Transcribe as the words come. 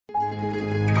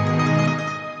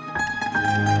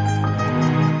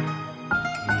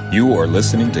You are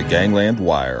listening to Gangland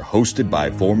Wire, hosted by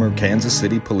former Kansas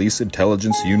City Police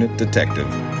Intelligence Unit Detective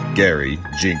Gary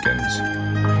Jenkins.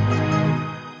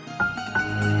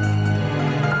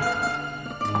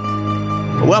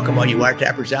 Welcome, all you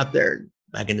wiretappers out there.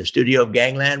 Back in the studio of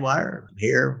Gangland Wire. I'm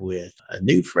here with a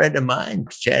new friend of mine,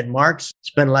 Chad Marks.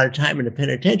 Spent a lot of time in the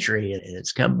penitentiary, and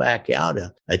it's come back out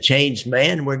a changed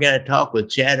man. We're going to talk with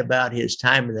Chad about his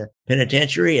time in the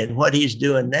penitentiary and what he's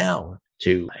doing now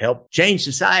to help change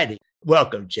society.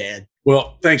 Welcome, Chad.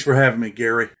 Well, thanks for having me,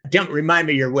 Gary. Remind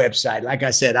me your website. Like I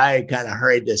said, I kind of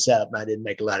hurried this up. I didn't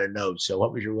make a lot of notes. So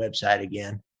what was your website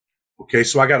again? Okay,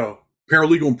 so I got a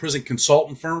paralegal and prison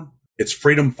consultant firm. It's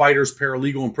Freedom Fighters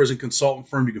Paralegal and Prison Consultant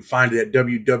Firm. You can find it at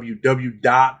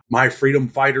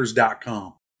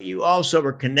www.myfreedomfighters.com. You also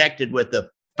were connected with the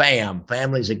FAM,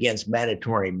 Families Against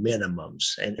Mandatory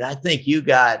Minimums. And I think you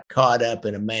got caught up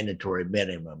in a mandatory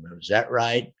minimum. Is that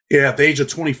right? Yeah, at the age of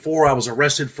 24, I was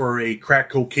arrested for a crack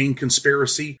cocaine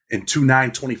conspiracy and 2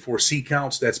 924C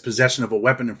counts. That's possession of a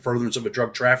weapon and furtherance of a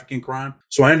drug trafficking crime.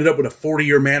 So I ended up with a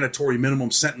 40-year mandatory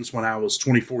minimum sentence when I was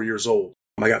 24 years old.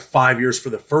 I got 5 years for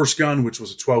the first gun, which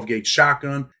was a 12-gauge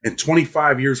shotgun, and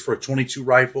 25 years for a 22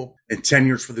 rifle, and 10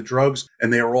 years for the drugs.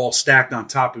 And they were all stacked on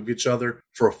top of each other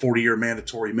for a 40-year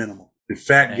mandatory minimum. In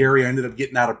fact, Gary, I ended up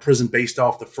getting out of prison based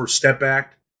off the First Step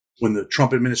Act. When the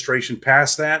Trump administration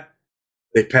passed that,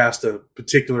 they passed a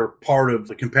particular part of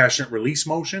the compassionate release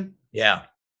motion. Yeah.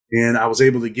 And I was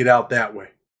able to get out that way.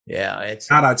 Yeah.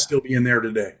 Not I'd still be in there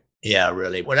today. Yeah,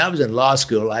 really. When I was in law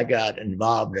school, I got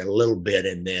involved a little bit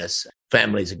in this,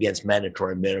 Families Against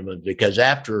Mandatory Minimums, because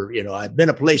after, I've been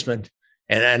a policeman,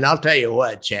 and I'll tell you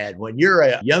what, Chad, when you're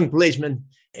a young policeman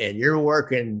and you're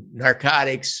working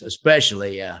narcotics,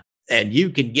 especially, and you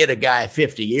can get a guy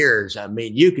 50 years, I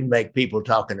mean, you can make people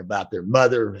talking about their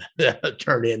mother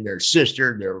turn in their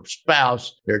sister, their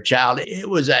spouse, their child. It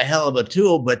was a hell of a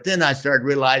tool. But then I started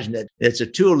realizing that it's a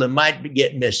tool that might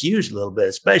get misused a little bit,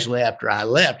 especially after I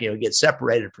left, get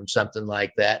separated from something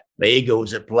like that. My ego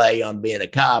was at play on being a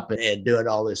cop and doing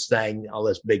all this thing, all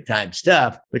this big time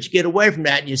stuff. But you get away from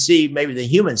that and you see maybe the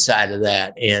human side of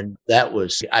that. And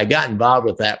I got involved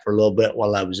with that for a little bit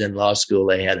while I was in law school.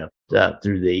 They had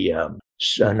through the,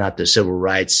 not the civil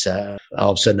rights, all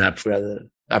of a sudden I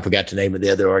forgot the name of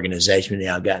the other organization.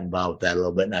 I got involved with that a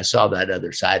little bit and I saw that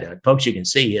other side of it. Folks, you can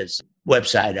see his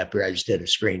website up here. I just did a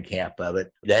screen cap of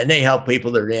it. And they help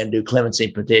people that are in do clemency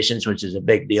petitions, which is a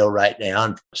big deal right now,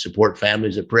 and support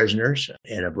families of prisoners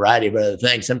and a variety of other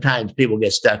things. Sometimes people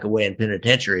get stuck away in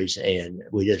penitentiaries and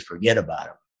we just forget about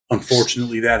them.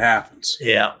 Unfortunately, that happens.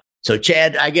 Yeah. So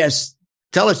Chad, I guess,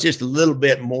 tell us just a little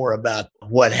bit more about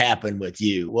what happened with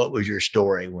you. What was your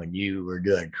story when you were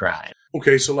doing crime?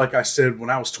 Okay, so like I said,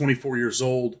 when I was 24 years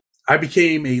old, I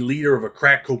became a leader of a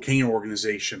crack cocaine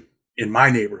organization in my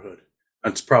neighborhood.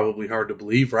 That's probably hard to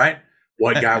believe, right?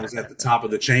 White guy was at the top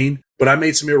of the chain. But I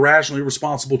made some irrationally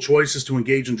responsible choices to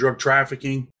engage in drug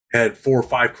trafficking, had 4 or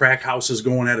 5 crack houses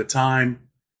going at a time.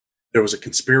 There was a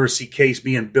conspiracy case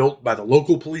being built by the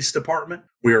local police department.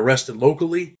 We were arrested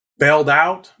locally, bailed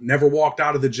out, never walked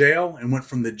out of the jail, and went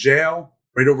from the jail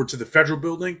right over to the federal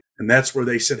building. And that's where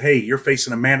they said, hey, you're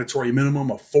facing a mandatory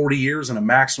minimum of 40 years and a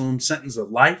maximum sentence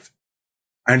of life.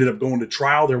 I ended up going to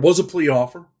trial. There was a plea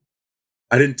offer.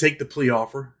 I didn't take the plea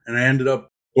offer, and I ended up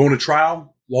going to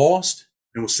trial, lost,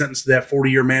 and was sentenced to that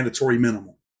 40-year mandatory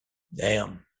minimum.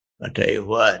 Damn. I tell you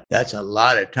what, that's a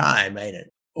lot of time, ain't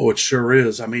it? Oh, it sure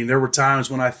is. I mean, there were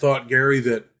times when I thought, Gary,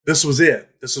 that this was it.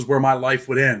 This is where my life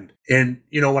would end. And,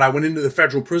 when I went into the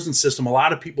federal prison system, a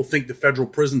lot of people think the federal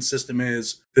prison system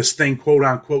is this thing, quote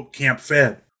unquote, Camp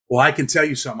Fed. Well, I can tell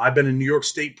you something. I've been in New York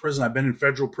State prison. I've been in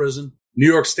federal prison.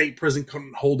 New York State prison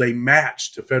couldn't hold a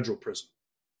match to federal prison.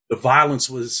 The violence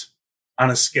was on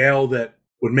a scale that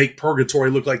would make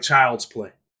purgatory look like child's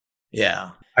play. Yeah.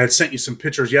 I had sent you some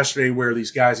pictures yesterday where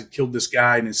these guys had killed this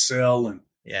guy in his cell and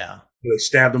they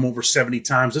stabbed him over 70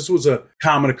 times. This was a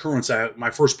common occurrence. My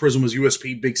first prison was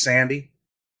USP Big Sandy,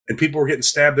 and people were getting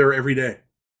stabbed there every day.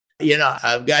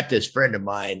 I've got this friend of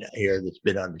mine here that's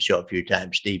been on the show a few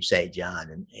times, Steve St. John,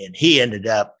 and he ended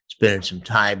up spending some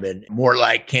time in more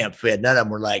like Camp Fed. None of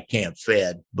them were like Camp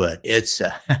Fed, but it's,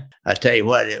 I tell you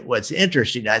what, what's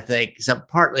interesting, I think,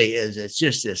 partly is it's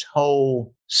just this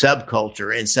whole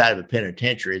subculture inside of a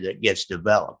penitentiary that gets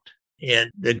developed.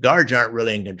 And the guards aren't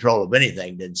really in control of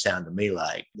anything, didn't sound to me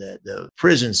like. The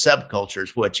prison subculture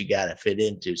is what you got to fit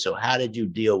into. So how did you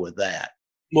deal with that?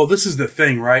 Well, this is the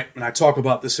thing, right? And I talk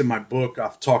about this in my book.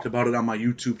 I've talked about it on my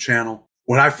YouTube channel.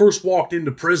 When I first walked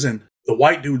into prison, the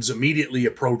white dudes immediately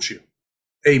approach you.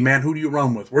 Hey, man, who do you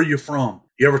run with? Where are you from?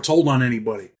 You ever told on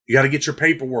anybody? You got to get your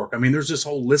paperwork. I mean, there's this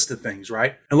whole list of things,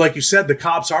 right? And like you said, the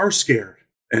cops are scared.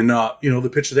 And, the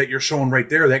picture that you're showing right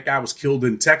there, that guy was killed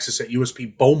in Texas at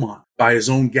USP Beaumont by his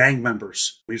own gang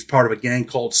members. He was part of a gang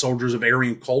called Soldiers of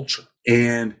Aryan Culture.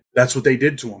 And that's what they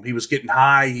did to him. He was getting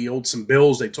high. He owed some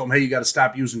bills. They told him, hey, you got to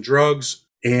stop using drugs.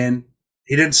 And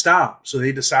he didn't stop. So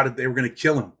they decided they were going to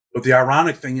kill him. But the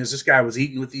ironic thing is this guy was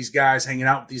eating with these guys, hanging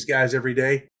out with these guys every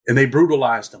day, and they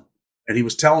brutalized him. And he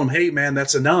was telling them, hey, man,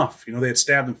 that's enough. They had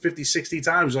stabbed him 50, 60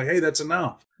 times. He's like, hey, that's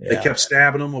enough. Yeah. They kept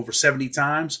stabbing him over 70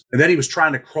 times. And then he was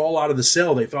trying to crawl out of the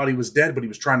cell. They thought he was dead, but he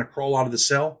was trying to crawl out of the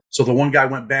cell. So the one guy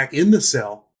went back in the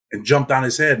cell and jumped on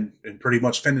his head and pretty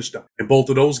much finished him. And both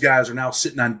of those guys are now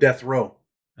sitting on death row.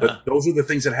 But those are the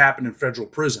things that happen in federal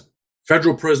prison.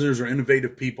 Federal prisoners are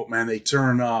innovative people, man. They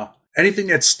turn anything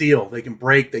that's steel. They can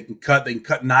break, they can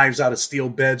cut knives out of steel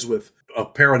beds with a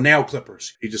pair of nail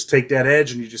clippers. You just take that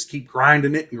edge and you just keep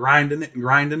grinding it and grinding it and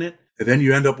grinding it. And then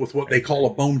you end up with what they call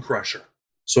a bone crusher.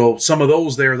 So some of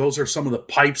those are some of the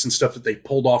pipes and stuff that they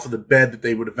pulled off of the bed that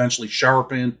they would eventually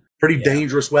sharpen. Pretty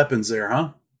dangerous weapons there,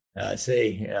 huh? I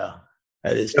see. Yeah.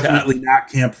 That is definitely tough. Not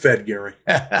camp fed, Gary.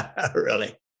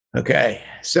 Really? Okay.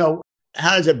 So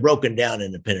how is it broken down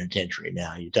in the penitentiary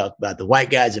now? You talked about the white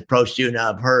guys approached you. Now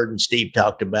I've heard, and Steve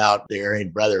talked about the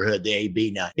Aryan Brotherhood, the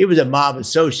AB. Now he was a mob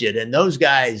associate, and those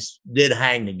guys did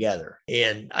hang together.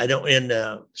 And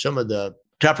in some of the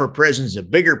tougher prisons, the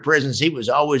bigger prisons, he was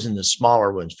always in the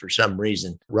smaller ones for some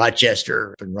reason.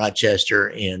 Rochester,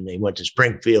 and he went to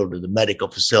Springfield to the medical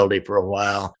facility for a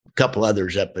while. A couple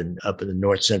others up in the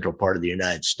north central part of the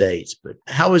United States. But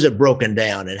how was it broken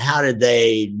down, and how did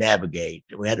they navigate?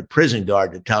 We had a prison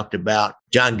guard that talked about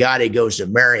John Gotti goes to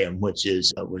Merriam, which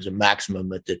was a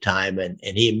maximum at the time, and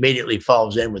he immediately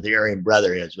falls in with the Aryan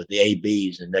Brotherhoods, with the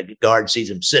ABs, and the guard sees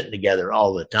them sitting together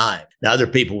all the time. Now, other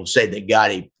people will say that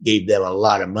Gotti gave them a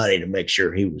lot of money to make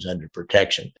sure he was under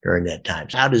protection during that time.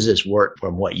 So how does this work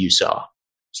from what you saw?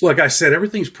 So like I said,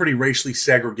 everything's pretty racially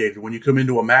segregated. When you come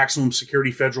into a maximum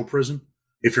security federal prison,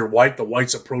 if you're white, the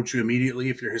whites approach you immediately.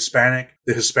 If you're Hispanic,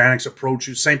 the Hispanics approach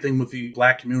you. Same thing with the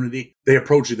black community. They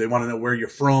approach you. They want to know where you're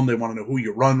from. They want to know who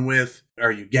you run with.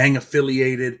 Are you gang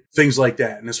affiliated? Things like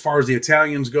that. And as far as the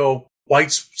Italians go,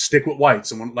 whites stick with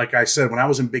whites. And like I said, when I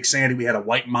was in Big Sandy, we had a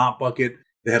white mop bucket.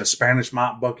 They had a Spanish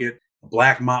mop bucket, a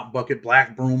black mop bucket,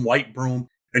 black broom, white broom.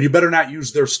 And you better not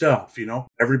use their stuff,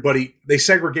 Everybody, they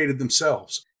segregated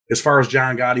themselves. As far as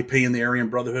John Gotti paying the Aryan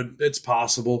Brotherhood, it's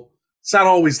possible. It's not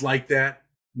always like that.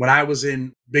 When I was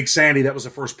in Big Sandy, that was the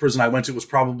first prison I went to. It was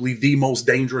probably the most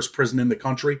dangerous prison in the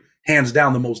country. Hands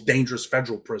down, the most dangerous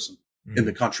federal prison in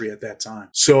the country at that time.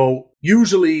 So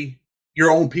usually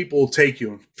your own people will take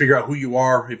you and figure out who you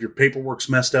are. If your paperwork's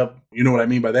messed up, you know what I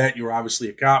mean by that. You're obviously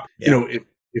a cop. Yeah.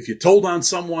 If you told on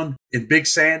someone in Big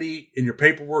Sandy and your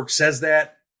paperwork says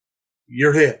that,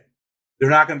 you're hit. They're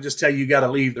not going to just tell you got to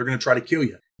leave. They're going to try to kill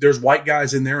you. There's white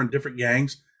guys in there in different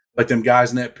gangs, like them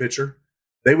guys in that picture.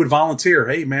 They would volunteer.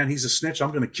 Hey, man, he's a snitch. I'm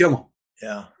going to kill him.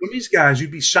 Yeah. Some of these guys,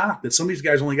 you'd be shocked that some of these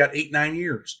guys only got 8, 9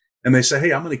 years. And they say,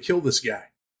 hey, I'm going to kill this guy.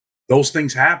 Those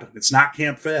things happen. It's not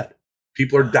camp fed.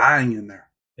 People are dying in there.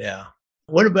 Yeah.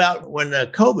 What about when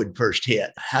COVID first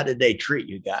hit? How did they treat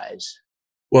you guys?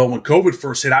 Well, when COVID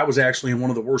first hit, I was actually in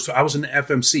one of the worst. I was in the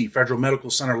FMC, Federal Medical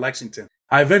Center, Lexington.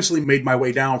 I eventually made my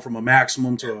way down from a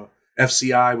maximum to a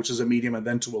FCI, which is a medium, and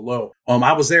then to a low.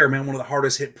 I was there, man, one of the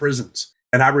hardest hit prisons.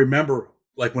 And I remember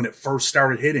like when it first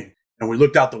started hitting and we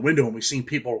looked out the window and we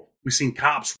seen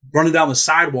cops running down the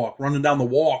sidewalk, running down the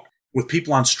walk with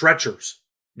people on stretchers.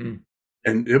 And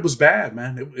it was bad,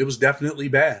 man. It was definitely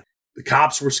bad. The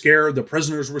cops were scared. The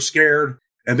prisoners were scared.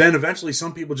 And then eventually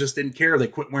some people just didn't care. They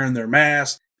quit wearing their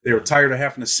masks. They were tired of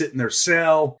having to sit in their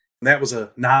cell. And that was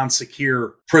a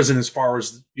non-secure prison as far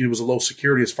as, it was a low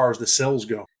security as far as the cells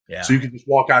go. Yeah. So you could just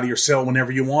walk out of your cell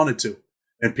whenever you wanted to.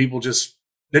 And people just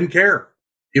didn't care,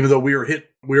 even though we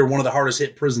were one of the hardest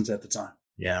hit prisons at the time.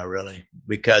 Yeah, really.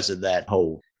 Because of that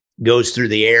whole goes through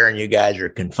the air and you guys are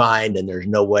confined and there's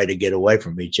no way to get away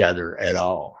from each other at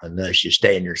all unless you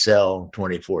stay in your cell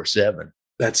 24/7.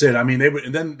 That's it. I mean,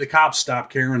 and then the cops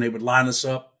stopped caring. They would line us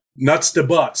up nuts to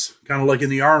butts, kind of like in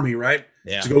the Army, right?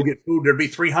 Yeah. To go get food. There'd be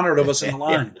 300 of us in the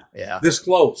line. Yeah. This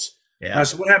close. Yeah. And I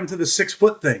said, what happened to the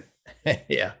 6-foot thing?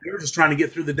 Yeah. They were just trying to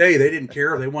get through the day. They didn't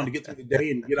care. They wanted to get through the day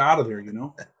and get out of there,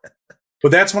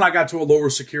 But that's when I got to a lower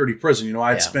security prison.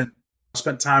 I'd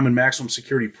spent time in maximum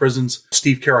security prisons.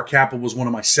 Steve Caracappa was one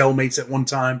of my cellmates at one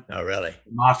time. Oh, really?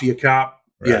 Mafia cop.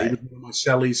 Right. Yeah, he was one of my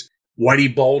cellies.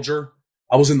 Whitey Bulger.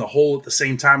 I was in the hole at the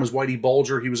same time as Whitey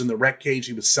Bulger. He was in the rec cage.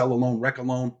 He was cell alone, rec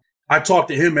alone. I talked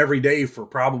to him every day for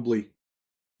probably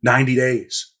 90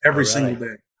 days, every single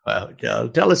day. Well,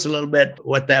 tell us a little bit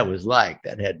what that was like.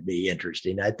 That had to be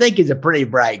interesting. I think he's a pretty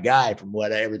bright guy from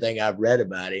everything I've read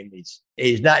about him.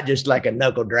 He's not just like a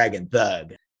knuckle dragging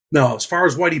thug. No, as far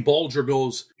as Whitey Bulger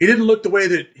goes, he didn't look the way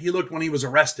that he looked when he was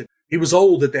arrested. He was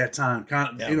old at that time,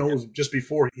 it was just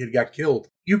before he had got killed.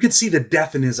 You could see the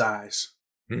death in his eyes.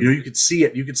 You could see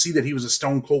it. You could see that he was a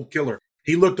stone cold killer.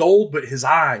 He looked old, but his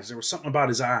eyes, there was something about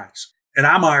his eyes. And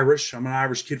I'm Irish. I'm an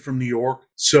Irish kid from New York.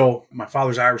 So my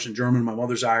father's Irish and German. My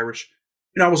mother's Irish.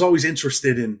 I was always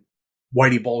interested in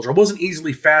Whitey Bulger. I wasn't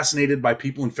easily fascinated by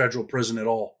people in federal prison at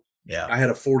all. Yeah. I had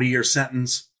a 40-year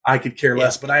sentence. I could care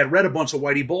less, but I had read a bunch of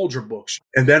Whitey Bulger books.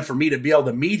 And then for me to be able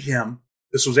to meet him,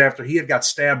 this was after he had got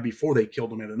stabbed before they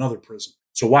killed him at another prison.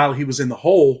 So while he was in the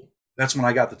hole, that's when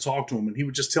I got to talk to him. And he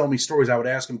would just tell me stories. I would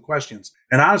ask him questions.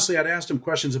 And honestly, I'd ask him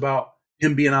questions about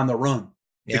him being on the run.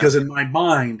 Yeah. Because in my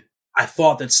mind, I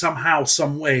thought that somehow,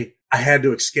 some way, I had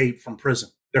to escape from prison.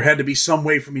 There had to be some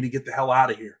way for me to get the hell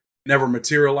out of here. Never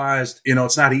materialized.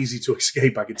 It's not easy to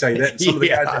escape. I can tell you that. And some of the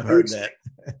guys that do escape,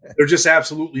 they're just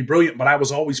absolutely brilliant. But I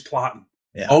was always plotting,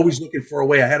 always looking for a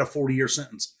way. I had a 40-year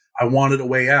sentence. I wanted a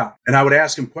way out. And I would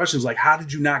ask him questions like, how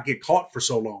did you not get caught for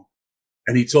so long?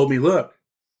 And he told me, look,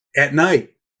 at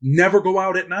night, never go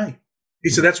out at night. He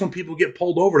said, that's when people get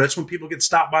pulled over. That's when people get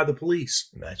stopped by the police.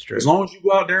 That's true. As long as you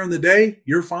go out there in the day,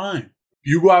 you're fine.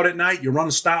 You go out at night, you run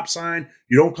a stop sign,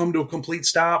 you don't come to a complete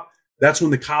stop. That's when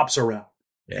the cops are out.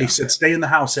 Yeah. He said, stay in the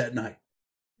house at night.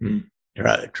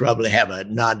 Trouble to have a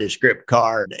nondescript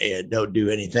car and don't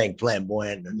do anything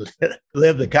flamboyant and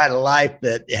live the kind of life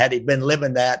that had he been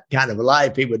living that kind of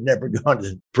life, he would never go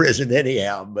to prison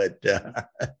anyhow. But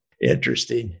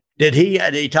interesting. Did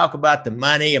he talk about the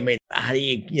money? I mean, how do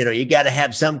you got to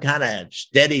have some kind of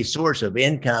steady source of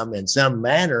income in some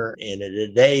manner in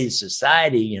today's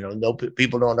society. No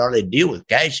people don't hardly deal with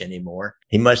cash anymore.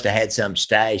 He must have had some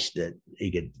stash that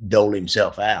he could dole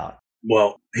himself out.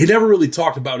 Well, he never really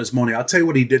talked about his money. I'll tell you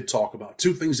what he did talk about.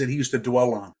 Two things that he used to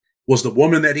dwell on was the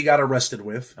woman that he got arrested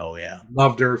with. Oh, yeah.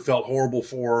 Loved her, felt horrible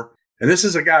for her. And this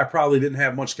is a guy who probably didn't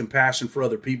have much compassion for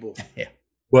other people. Yeah.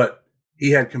 But he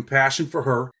had compassion for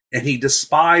her. And he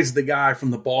despised the guy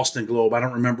from the Boston Globe. I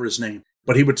don't remember his name,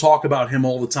 but he would talk about him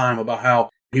all the time, about how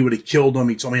he would have killed him.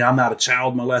 He told me, I'm not a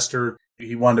child molester.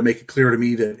 He wanted to make it clear to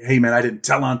me that, hey, man, I didn't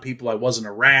tell on people. I wasn't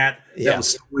a rat. Yeah. That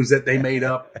was stories that they made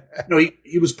up.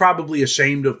 He was probably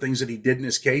ashamed of things that he did in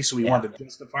his case, so he wanted to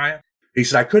justify it. He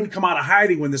said, I couldn't come out of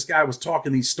hiding when this guy was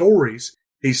talking these stories.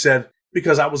 He said,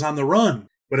 because I was on the run.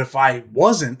 But if I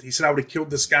wasn't, he said, I would have killed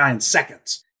this guy in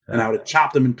seconds, and I would have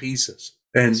chopped him in pieces.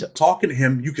 And talking to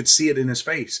him, you could see it in his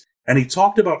face. And he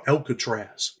talked about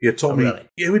Alcatraz. He had told me,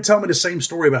 he would tell me the same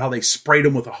story about how they sprayed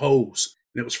him with a hose.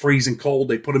 And it was freezing cold.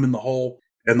 They put him in the hole.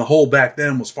 And the hole back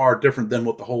then was far different than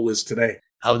what the hole is today.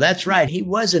 Oh, that's right. He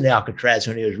was in Alcatraz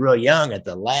when he was real young at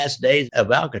the last days of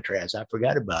Alcatraz. I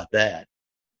forgot about that.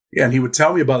 Yeah, and he would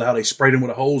tell me about how they sprayed him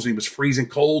with a hose. And he was freezing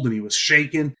cold and he was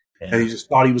shaking. Yeah. And he just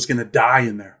thought he was going to die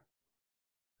in there.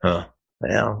 Huh.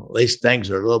 Well, at least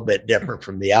things are a little bit different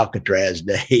from the Alcatraz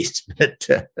days, but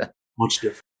much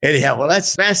different. Anyhow, well,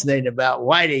 that's fascinating about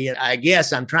Whitey. And I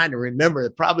guess I'm trying to remember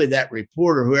that probably that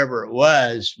reporter, whoever it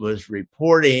was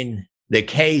reporting the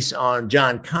case on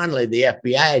John Connolly, the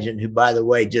FBI agent, who, by the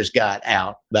way, just got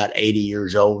out, about 80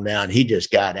 years old now, and he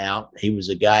just got out. He was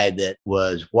a guy that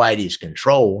was Whitey's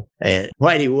control. And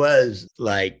Whitey was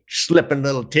like slipping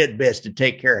little tidbits to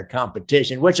take care of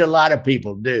competition, which a lot of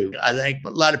people do. I think a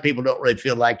lot of people don't really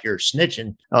feel like you're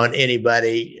snitching on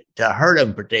anybody to hurt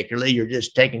them particularly. You're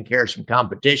just taking care of some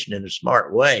competition in a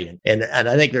smart way. And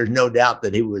I think there's no doubt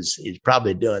that he's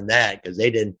probably doing that, because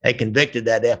they convicted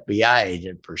that FBI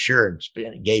agent for sure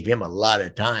and gave him a lot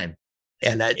of time.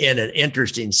 And in an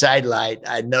interesting sidelight,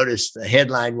 I noticed the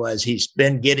headline was he's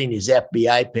been getting his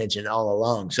FBI pension all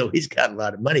along. So he's got a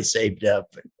lot of money saved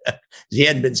up. He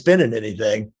hadn't been spending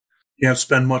anything. You don't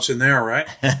spend much in there, right?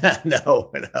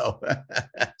 No.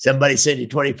 Somebody sent you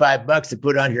 $25 to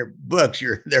put on your books.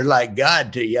 They're like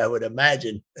God to you, I would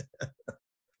imagine.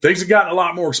 Things have gotten a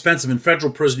lot more expensive. In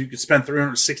federal prison, you could spend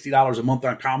 $360 a month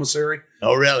on commissary.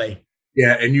 Oh, really?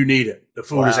 Yeah, and you need it. The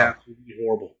food is absolutely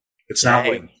horrible. It's not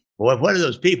like... Well, what do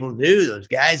those people do? Those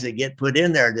guys that get put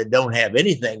in there that don't have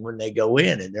anything when they go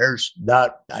in, and there's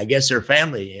not, I guess their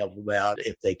family help them out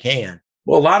if they can.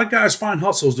 Well, a lot of guys find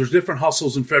hustles. There's different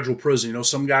hustles in federal prison.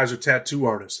 Some guys are tattoo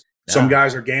artists. Some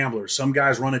guys are gamblers. Some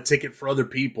guys run a ticket for other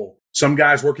people. Some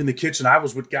guys work in the kitchen. I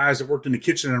was with guys that worked in the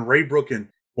kitchen in Raybrook, and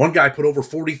one guy put over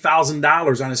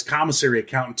 $40,000 on his commissary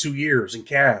account in 2 years in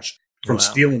cash from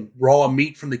stealing raw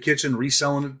meat from the kitchen,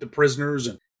 reselling it to prisoners,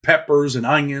 and peppers and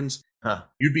onions. Huh.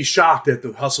 You'd be shocked at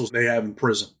the hustles they have in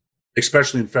prison,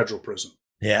 especially in federal prison.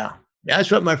 Yeah.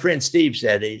 That's what my friend Steve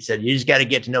said. He said, you just got to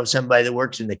get to know somebody that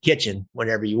works in the kitchen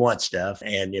whenever you want stuff.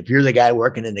 And if you're the guy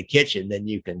working in the kitchen, then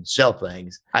you can sell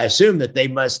things. I assume that they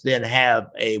must then have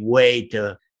a way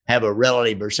to have a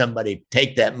relative or somebody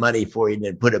take that money for you and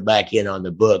then put it back in on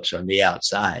the books on the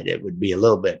outside. It would be a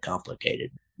little bit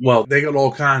complicated. Well, they got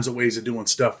all kinds of ways of doing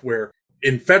stuff where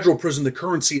in federal prison, the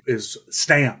currency is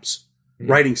stamps,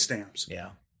 writing stamps. Yeah.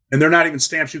 And they're not even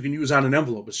stamps you can use on an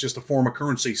envelope. It's just a form of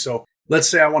currency. So let's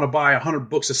say I want to buy 100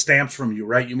 books of stamps from you,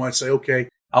 right? You might say, okay,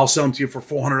 I'll sell them to you for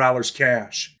 $400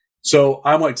 cash. So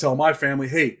I might tell my family,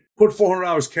 hey, put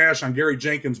 $400 cash on Gary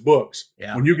Jenkins' books.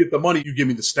 Yeah. When you get the money, you give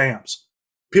me the stamps.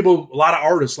 People, a lot of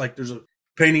artists, like there's a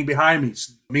painting behind me,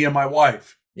 me and my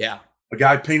wife. Yeah. A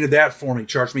guy painted that for me,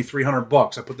 charged me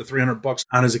 $300. I put the $300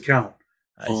 on his account.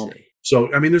 I see.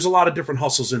 So, I mean, there's a lot of different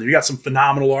hustles in there. You got some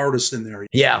phenomenal artists in there.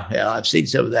 Yeah, I've seen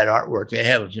some of that artwork. They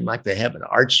have, it seems like they have an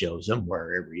art show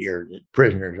somewhere every year. The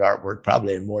prisoners' artwork,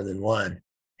 probably in more than one.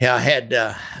 Yeah, I had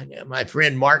my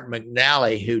friend Mark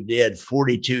McNally, who did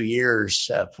 42 years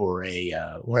for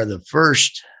one of the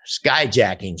first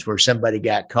skyjackings where somebody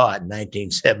got caught in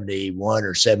 1971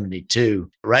 or 72,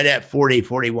 right at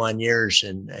 41 years,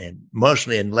 and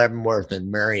mostly in Leavenworth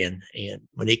and Marion. And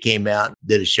when he came out,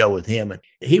 did a show with him, and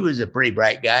he was a pretty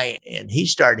bright guy, and he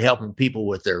started helping people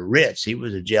with their writs. He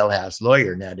was a jailhouse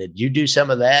lawyer. Now, did you do some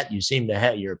of that? You seem to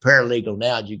have, you're a paralegal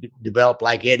now. Did you develop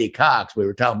like Eddie Cox? We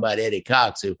were talking about Eddie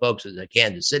Cox, who folks is a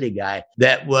Kansas City guy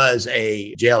that was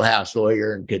a jailhouse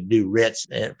lawyer and could do writs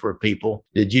for people.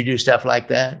 Did you do stuff like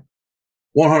that?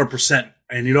 100%.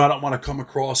 And, I don't want to come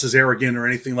across as arrogant or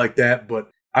anything like that, but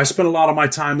I spent a lot of my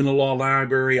time in the law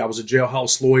library. I was a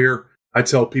jailhouse lawyer. I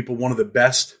tell people one of the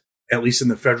best, at least in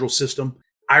the federal system.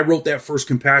 I wrote that first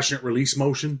compassionate release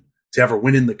motion to ever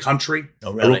win in the country.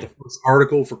 Oh, really? I wrote the first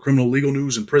article for Criminal Legal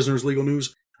News and Prisoners Legal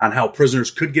News on how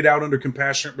prisoners could get out under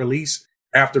compassionate release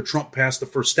after Trump passed the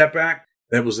First Step Act.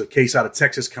 That was a case out of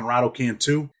Texas, Conrado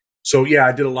Cantu. So, yeah,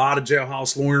 I did a lot of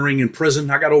jailhouse lawyering in prison.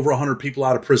 I got over 100 people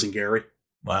out of prison, Gary.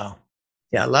 Wow.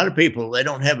 Yeah, a lot of people, they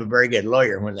don't have a very good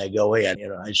lawyer when they go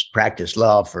in. I just practiced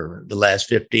law for the last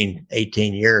 15,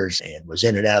 18 years and was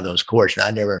in and out of those courts. And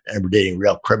I never did any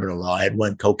real criminal law. I had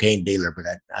one cocaine dealer, but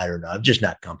I don't know. I'm just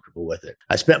not comfortable with it.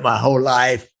 I spent my whole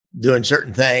life doing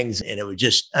certain things and it was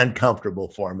just uncomfortable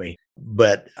for me.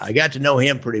 But I got to know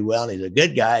him pretty well. And he's a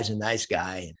good guy. He's a nice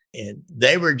guy. And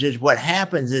they were just, what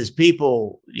happens is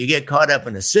people, you get caught up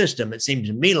in the system, it seems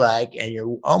to me like, and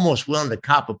you're almost willing to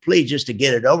cop a plea just to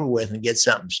get it over with and get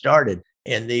something started.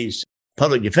 And these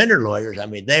public defender lawyers, I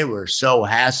mean, they were so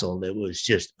hassled. It was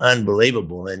just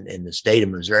unbelievable in the state of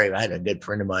Missouri. I had a good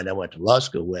friend of mine I went to law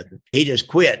school with. He just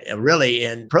quit and really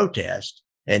in protest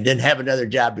and didn't have another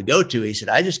job to go to. He said,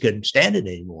 I just couldn't stand it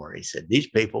anymore. He said, these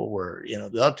people were,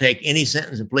 they'll take any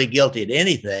sentence and plead guilty to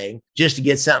anything just to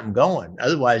get something going.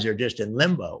 Otherwise, they're just in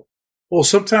limbo. Well,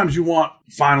 sometimes you want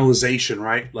finalization,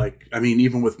 right? Like, I mean,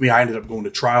 even with me, I ended up going to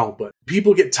trial, but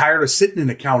people get tired of sitting in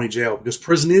a county jail because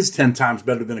prison is 10 times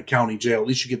better than a county jail. At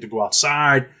least you get to go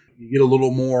outside. You get a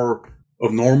little more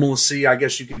of normalcy. I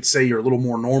guess you could say you're a little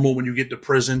more normal when you get to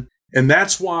prison. And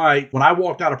that's why when I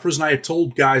walked out of prison, I had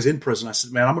told guys in prison, I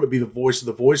said, man, I'm going to be the voice of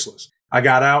the voiceless. I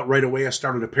got out right away. I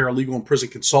started a paralegal and prison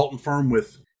consultant firm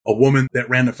with a woman that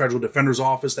ran the federal defender's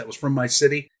office that was from my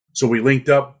city. So we linked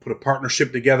up, put a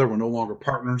partnership together. We're no longer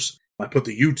partners. I put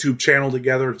the YouTube channel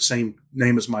together, same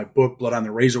name as my book, Blood on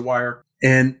the Razor Wire.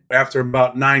 And after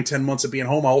about 9-10 months of being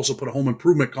home, I also put a home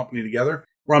improvement company together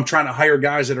where I'm trying to hire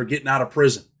guys that are getting out of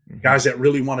prison, guys that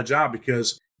really want a job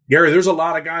because Gary, there's a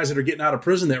lot of guys that are getting out of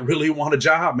prison that really want a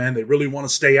job, man. They really want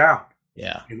to stay out.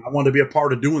 Yeah. And I want to be a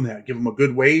part of doing that, give them a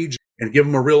good wage and give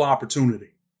them a real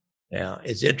opportunity. Yeah,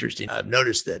 it's interesting. I've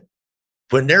noticed that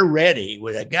when they're ready,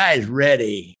 when a guy is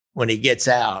ready, when he gets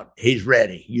out, he's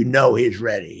ready. He's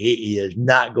ready. He is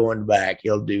not going back.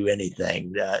 He'll do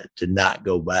anything to not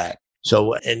go back.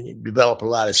 So, and you develop a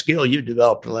lot of skill. You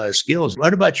developed a lot of skills.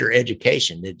 What about your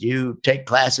education? Did you take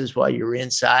classes while you were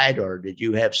inside or did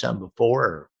you have some before?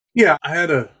 Or? Yeah, I had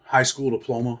a high school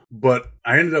diploma, but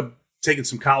I ended up taking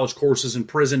some college courses in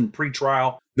prison,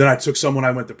 pre-trial. Then I took some when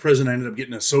I went to prison. I ended up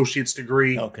getting an associate's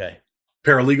degree,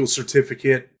 paralegal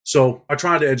certificate. So I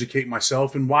tried to educate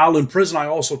myself. And while in prison, I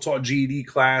also taught GED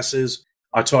classes.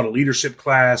 I taught a leadership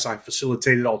class. I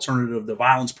facilitated Alternative to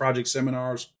Violence Project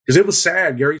seminars. Because it was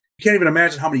sad, Gary. You can't even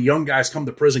imagine how many young guys come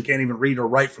to prison, can't even read or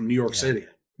write from New York City.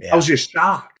 Yeah. I was just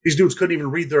shocked. These dudes couldn't even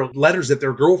read their letters that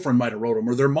their girlfriend might have wrote them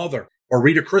or their mother or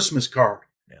read a Christmas card.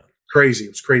 Yeah. Crazy. It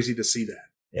was crazy to see that.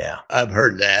 Yeah, I've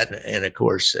heard that. And of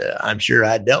course, I'm sure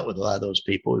I dealt with a lot of those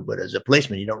people, but as a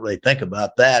policeman, you don't really think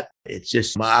about that. It's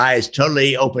just my eyes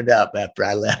totally opened up after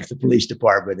I left the police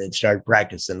department and started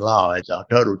practicing law. It's a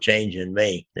total change in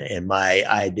me and my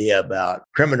idea about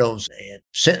criminals and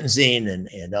sentencing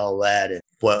and all that. And,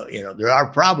 well, there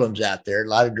are problems out there, a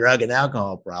lot of drug and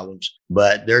alcohol problems,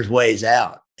 but there's ways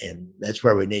out. And that's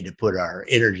where we need to put our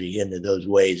energy into those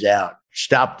ways out.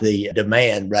 Stop the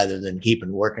demand rather than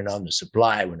keeping working on the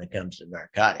supply when it comes to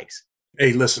narcotics.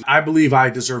 Hey, listen, I believe I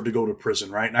deserve to go to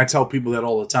prison, right? And I tell people that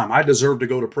all the time. I deserve to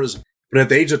go to prison. But at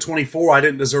the age of 24, I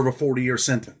didn't deserve a 40-year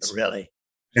sentence. Really?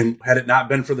 And had it not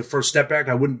been for the First Step Act,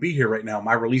 I wouldn't be here right now.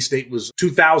 My release date was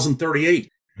 2038.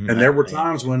 And there were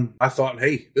times when I thought,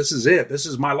 hey, this is it. This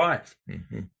is my life.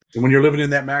 Mm-hmm. And when you're living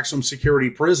in that maximum security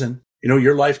prison,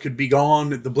 your life could be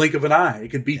gone at the blink of an eye. It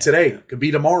could be today. It could be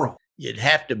tomorrow. You'd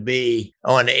have to be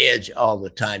on edge all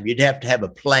the time. You'd have to have a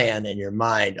plan in your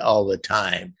mind all the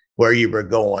time where you were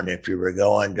going, if you were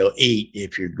going to eat,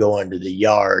 if you're going to the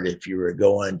yard, if you were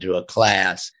going to a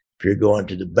class, if you're going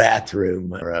to the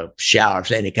bathroom or a shower,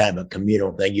 any kind of a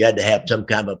communal thing. You had to have some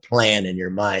kind of a plan in your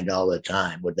mind all the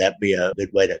time. Would that be a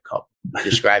good way to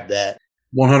describe that?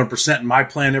 100%. My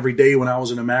plan every day when I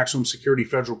was in a maximum security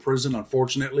federal prison,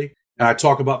 unfortunately, and I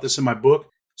talk about this in my book.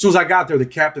 As soon as I got there, the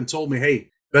captain told me, hey,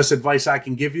 best advice I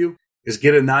can give you is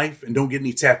get a knife and don't get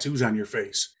any tattoos on your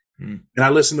face. And I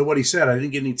listened to what he said. I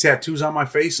didn't get any tattoos on my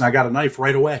face, and I got a knife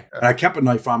right away. And I kept a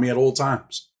knife on me at all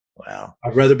times. Wow.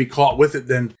 I'd rather be caught with it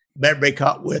than... Better be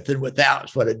caught with than without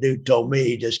is what a dude told me.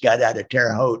 He just got out of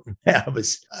Terre Haute.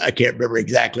 I can't remember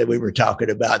exactly. We were talking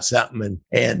about something,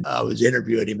 and I was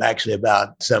interviewing him actually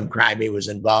about some crime he was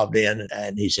involved in.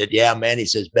 And he said, yeah, man, he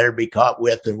says, better be caught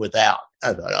with than without.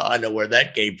 I thought, I know where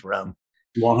that came from.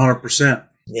 100%.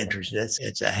 Interesting.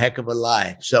 It's a heck of a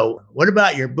life. So what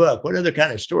about your book? What other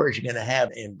kind of stories are you going to have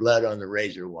in Blood on the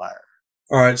Razor Wire?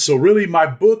 All right. So really my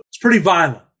book is pretty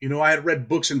violent. I had read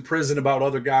books in prison about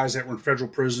other guys that were in federal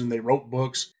prison. They wrote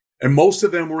books, and most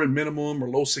of them were in minimum or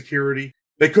low security.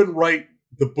 They couldn't write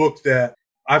the book that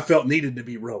I felt needed to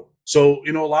be wrote. So,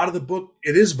 a lot of the book,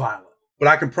 it is violent, but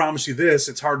I can promise you this,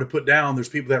 it's hard to put down. There's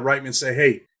people that write me and say,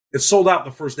 hey, it's sold out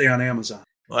the first day on Amazon.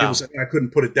 Wow. People say, I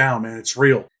couldn't put it down, man. It's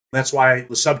real. That's why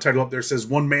the subtitle up there says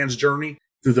One Man's Journey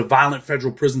Through the Violent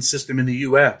Federal Prison System in the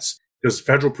U.S. Because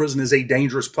federal prison is a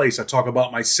dangerous place. I talk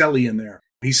about my cellie in there.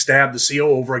 He stabbed the CO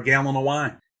over a gallon of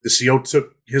wine. The CO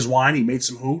took his wine. He made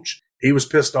some hooch. He was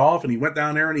pissed off, and he went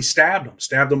down there and he stabbed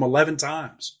him 11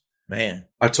 times. Man.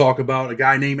 I talk about a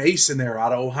guy named Ace in there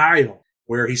out of Ohio,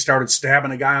 where he started stabbing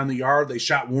a guy on the yard. They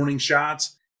shot warning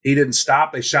shots. He didn't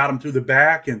stop. They shot him through the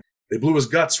back, and they blew his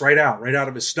guts right out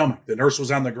of his stomach. The nurse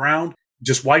was on the ground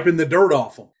just wiping the dirt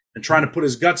off him and trying to put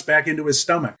his guts back into his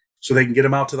stomach so they can get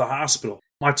him out to the hospital.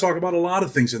 I talk about a lot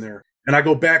of things in there. And I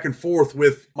go back and forth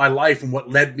with my life and what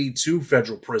led me to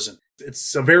federal prison.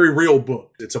 It's a very real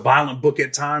book. It's a violent book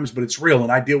at times, but it's real.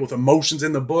 And I deal with emotions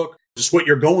in the book, just what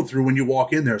you're going through when you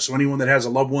walk in there. So anyone that has a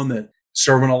loved one that's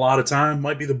serving a lot of time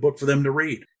might be the book for them to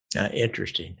read.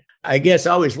 Interesting. I guess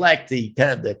I always liked the kind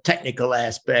of the technical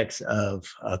aspects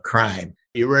of crime.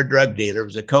 You were a drug dealer.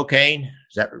 Was it cocaine?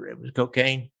 It was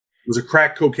cocaine? It was a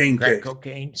crack cocaine case.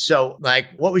 Cocaine. So,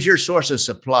 what was your source of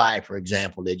supply, for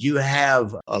example? Did you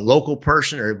have a local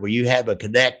person, or were you have a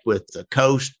connect with the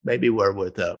coast, maybe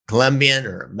with a Colombian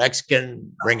or a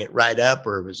Mexican, bring it right up,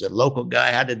 or was it a local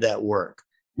guy? How did that work?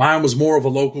 Mine was more of a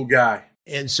local guy.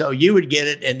 And so you would get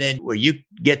it, and then where you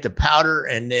get the powder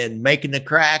and then making the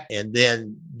crack, and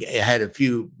then had a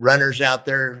few runners out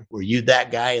there. Were you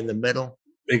that guy in the middle?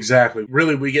 Exactly.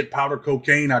 Really, we get powder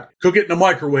cocaine. I cook it in a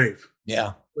microwave.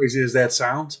 Yeah. Crazy as that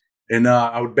sounds. And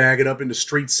I would bag it up into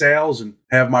street sales and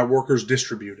have my workers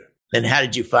distribute it. And how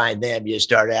did you find them? You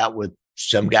start out with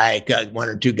some guy, one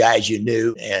or two guys you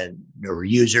knew and there were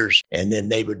users, and then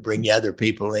they would bring other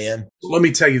people in. Let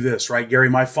me tell you this, right, Gary?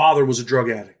 My father was a drug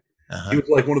addict. Uh-huh. He was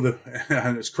like one of the,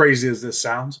 as crazy as this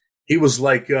sounds, he was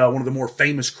like one of the more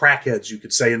famous crackheads, you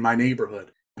could say, in my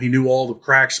neighborhood. He knew all the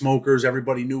crack smokers.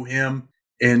 Everybody knew him.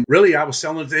 And really, I was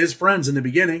selling it to his friends in the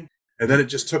beginning, and then it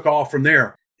just took off from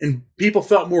there. And people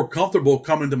felt more comfortable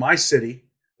coming to my city.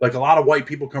 Like a lot of white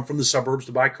people come from the suburbs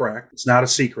to buy crack. It's not a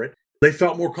secret. They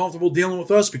felt more comfortable dealing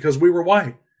with us because we were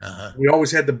white. Uh-huh. We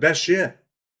always had the best shit.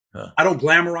 I don't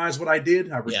glamorize what I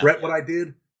did. I regret what I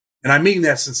did. And I mean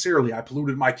that sincerely. I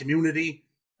polluted my community.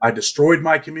 I destroyed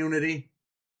my community.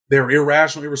 There were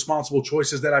irrational, irresponsible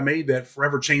choices that I made that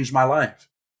forever changed my life.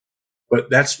 But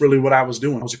that's really what I was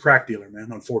doing. I was a crack dealer, man,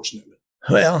 unfortunately.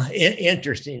 Well,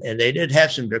 interesting. And they did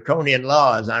have some draconian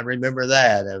laws. I remember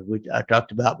that. I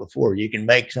talked about before. You can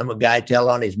make some guy tell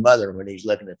on his mother when he's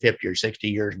looking at 50 or 60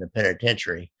 years in the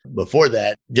penitentiary. Before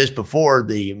that, just before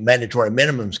the mandatory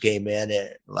minimums came in,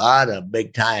 a lot of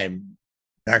big time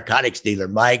narcotics dealer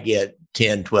might get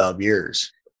 10, 12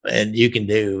 years. And you can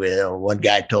do, one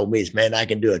guy told me, man, I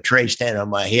can do a tray stand on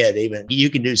my head. Even you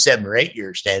can do 7 or 8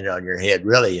 years standing on your head,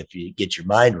 really, if you get your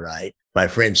mind right. My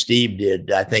friend Steve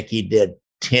did, I think he did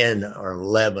 10 or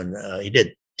 11. He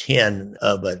did 10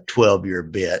 of a 12-year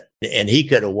bit, and he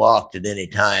could have walked at any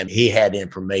time. He had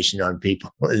information on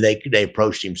people, and they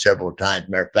approached him several times.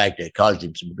 Matter of fact, it caused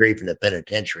him some grief in the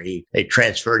penitentiary. They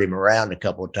transferred him around a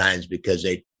couple of times because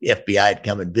the FBI had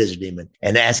come and visit him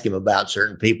and ask him about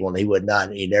certain people, and he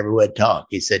never would talk.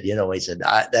 He said,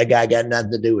 that guy got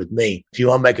nothing to do with me. If you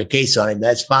want to make a case on him,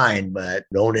 that's fine, but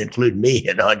don't include me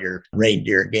in on your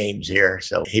reindeer games here.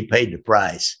 So he paid the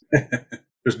price.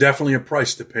 There's definitely a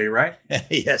price to pay, right?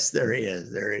 Yes, there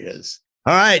is. There is.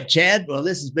 All right, Chad. Well,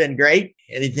 this has been great.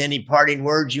 Any parting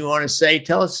words you want to say?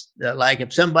 Tell us, like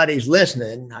if somebody's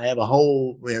listening, I have a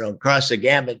whole, across the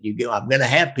gamut. I'm going to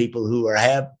have people who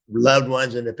have loved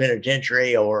ones in the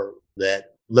penitentiary or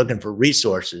that looking for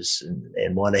resources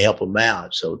and want to help them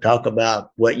out. So talk about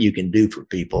what you can do for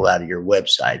people out of your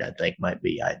website, I think might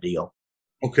be ideal.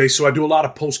 Okay. So I do a lot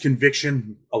of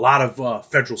post-conviction, a lot of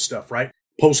federal stuff, right?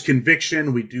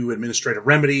 Post-conviction, we do administrative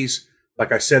remedies.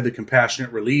 Like I said, the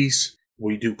compassionate release.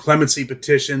 We do clemency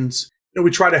petitions. We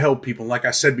try to help people. Like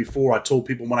I said before, I told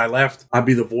people when I left, I'd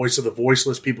be the voice of the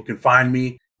voiceless. People can find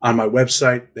me on my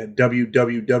website at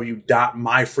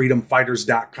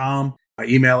www.myfreedomfighters.com. My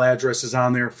email address is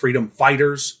on there,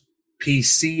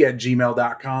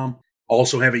 freedomfighterspc@gmail.com.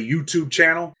 Also have a YouTube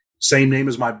channel, same name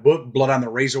as my book, Blood on the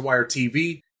Razor Wire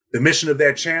TV. The mission of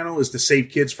that channel is to save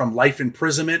kids from life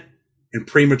imprisonment and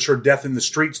premature death in the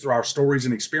streets through our stories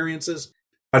and experiences.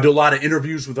 I do a lot of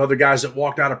interviews with other guys that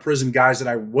walked out of prison, guys that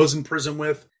I was in prison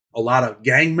with, a lot of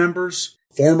gang members,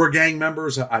 former gang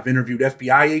members. I've interviewed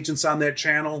FBI agents on that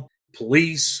channel,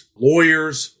 police,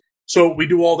 lawyers. So we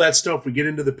do all that stuff. We get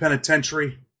into the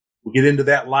penitentiary, we get into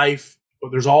that life,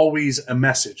 but there's always a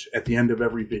message at the end of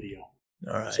every video.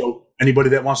 All right. So anybody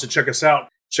that wants to check us out,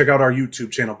 check out our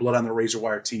YouTube channel, Blood on the Razor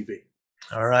Wire TV.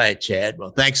 All right, Chad.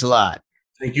 Well, thanks a lot.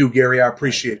 Thank you, Gary. I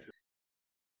appreciate it.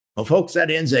 Well, folks, that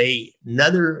ends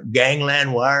another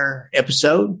Gangland Wire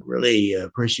episode. Really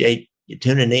appreciate you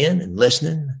tuning in and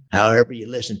listening, however you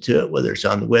listen to it, whether it's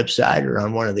on the website or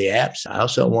on one of the apps. I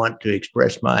also want to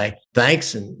express my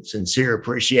thanks and sincere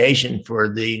appreciation for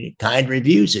the kind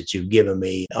reviews that you've given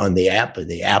me on the app, or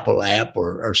the Apple app,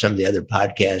 or some of the other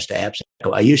podcast apps.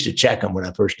 I used to check them when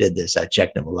I first did this. I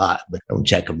checked them a lot, but I don't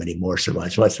check them anymore so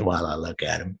much. Once in a while, I look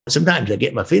at them. Sometimes I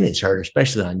get my feelings hurt,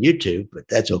 especially on YouTube, but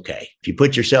that's okay. If you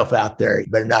put yourself out there, you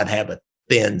better not have a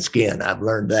thin skin. I've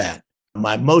learned that.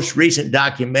 My most recent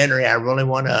documentary, I really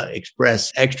want to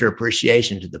express extra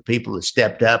appreciation to the people that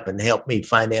stepped up and helped me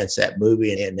finance that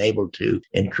movie and able to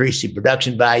increase the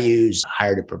production values,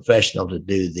 hired a professional to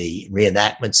do the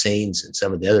reenactment scenes and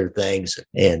some of the other things,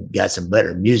 and got some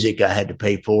better music I had to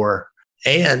pay for.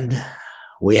 And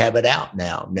we have it out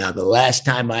now. Now, the last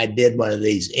time I did one of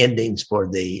these endings for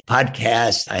the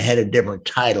podcast, I had a different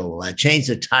title. I changed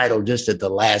the title just at the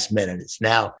last minute. It's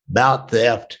now About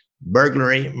Theft,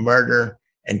 Burglary, Murder,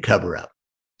 and Cover-Up.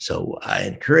 So I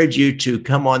encourage you to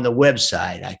come on the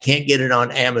website. I can't get it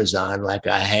on Amazon like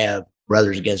I have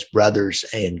Brothers Against Brothers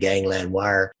and Gangland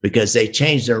Wire because they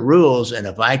changed their rules. And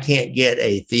if I can't get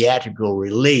a theatrical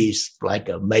release like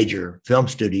a major film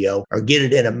studio or get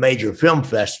it in a major film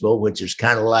festival, which is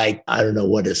kind of like, I don't know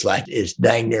what it's like. It's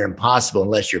dang near impossible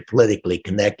unless you're politically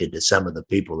connected to some of the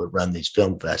people that run these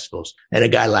film festivals. And a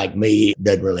guy like me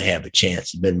doesn't really have a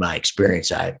chance. It's been my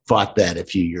experience. I fought that a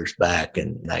few years back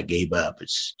and I gave up.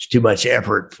 It's too much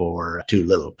effort for too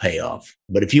little payoff.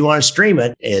 But if you want to stream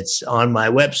it, it's on my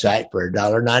website for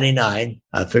 $1.99.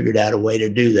 I figured out a way to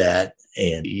do that.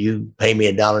 And you pay me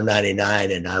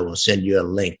 $1.99 and I will send you a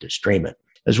link to stream it,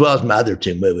 as well as my other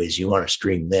 2 movies. You want to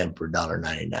stream them for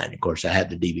 $1.99. Of course, I have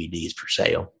the DVDs for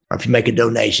sale. Or if you make a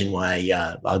donation,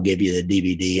 I'll give you the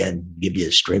DVD and give you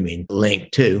a streaming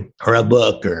link too, or a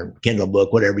book or Kindle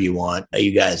book, whatever you want.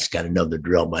 You guys kind of know the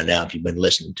drill by now if you've been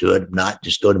listening to it. If not,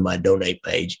 just go to my donate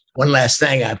page. One last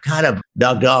thing, I've kind of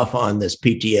dogged off on this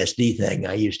PTSD thing.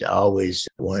 I used to always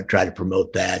want to try to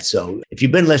promote that. So if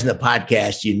you've been listening to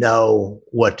podcasts, you know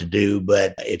what to do.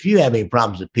 But if you have any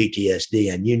problems with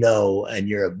PTSD and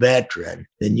you're a veteran,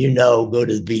 then go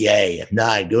to the VA. If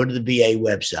not, go to the VA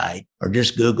website or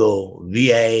just Google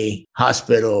VA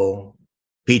hospital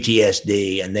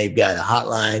PTSD, and they've got a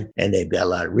hotline and they've got a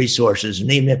lot of resources.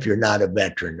 And even if you're not a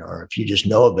veteran, or if you just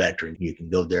know a veteran, you can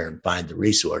go there and find the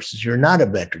resources. If you're not a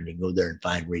veteran, you can go there and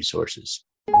find resources.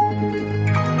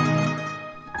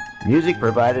 Music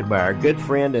provided by our good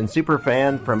friend and super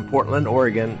fan from Portland,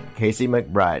 Oregon, Casey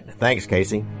McBride. Thanks,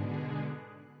 Casey.